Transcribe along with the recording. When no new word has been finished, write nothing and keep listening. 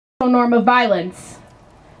norm of violence.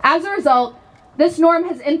 As a result, this norm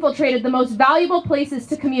has infiltrated the most valuable places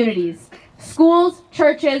to communities: schools,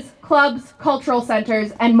 churches, clubs, cultural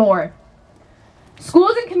centers, and more.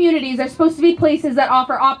 Schools and communities are supposed to be places that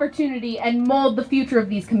offer opportunity and mold the future of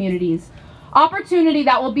these communities. Opportunity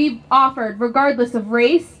that will be offered regardless of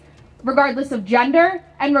race, regardless of gender,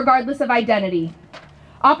 and regardless of identity.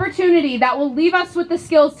 Opportunity that will leave us with the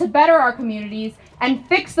skills to better our communities and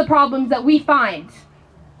fix the problems that we find.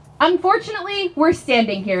 Unfortunately, we're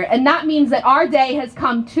standing here, and that means that our day has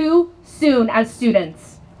come too soon as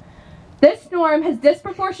students. This norm has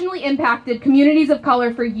disproportionately impacted communities of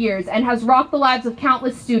color for years and has rocked the lives of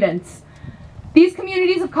countless students. These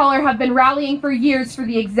communities of color have been rallying for years for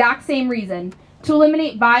the exact same reason: to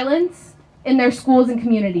eliminate violence in their schools and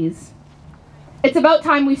communities. It's about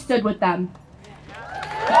time we stood with them.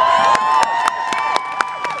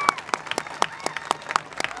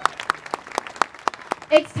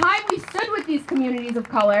 It's time we stood with these communities of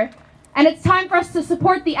color, and it's time for us to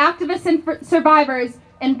support the activists and survivors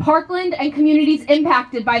in Parkland and communities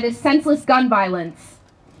impacted by this senseless gun violence.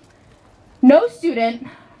 No student,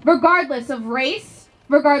 regardless of race,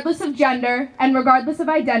 regardless of gender, and regardless of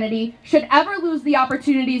identity, should ever lose the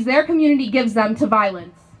opportunities their community gives them to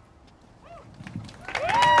violence.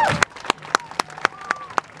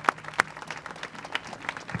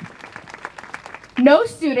 No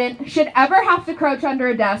student should ever have to crouch under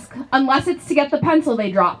a desk unless it's to get the pencil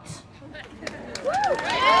they dropped.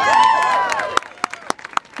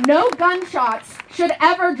 No gunshots should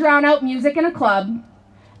ever drown out music in a club,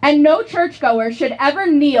 and no churchgoer should ever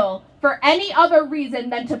kneel for any other reason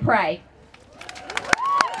than to pray.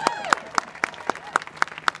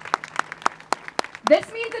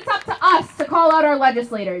 This means it's up to us to call out our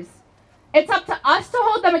legislators. It's up to us to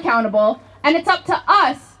hold them accountable, and it's up to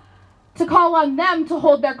us to call on them to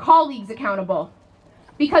hold their colleagues accountable.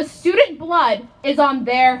 Because student blood is on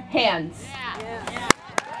their hands. Yeah.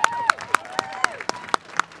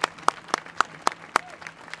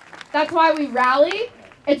 That's why we rally,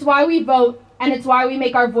 it's why we vote, and it's why we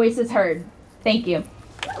make our voices heard. Thank you.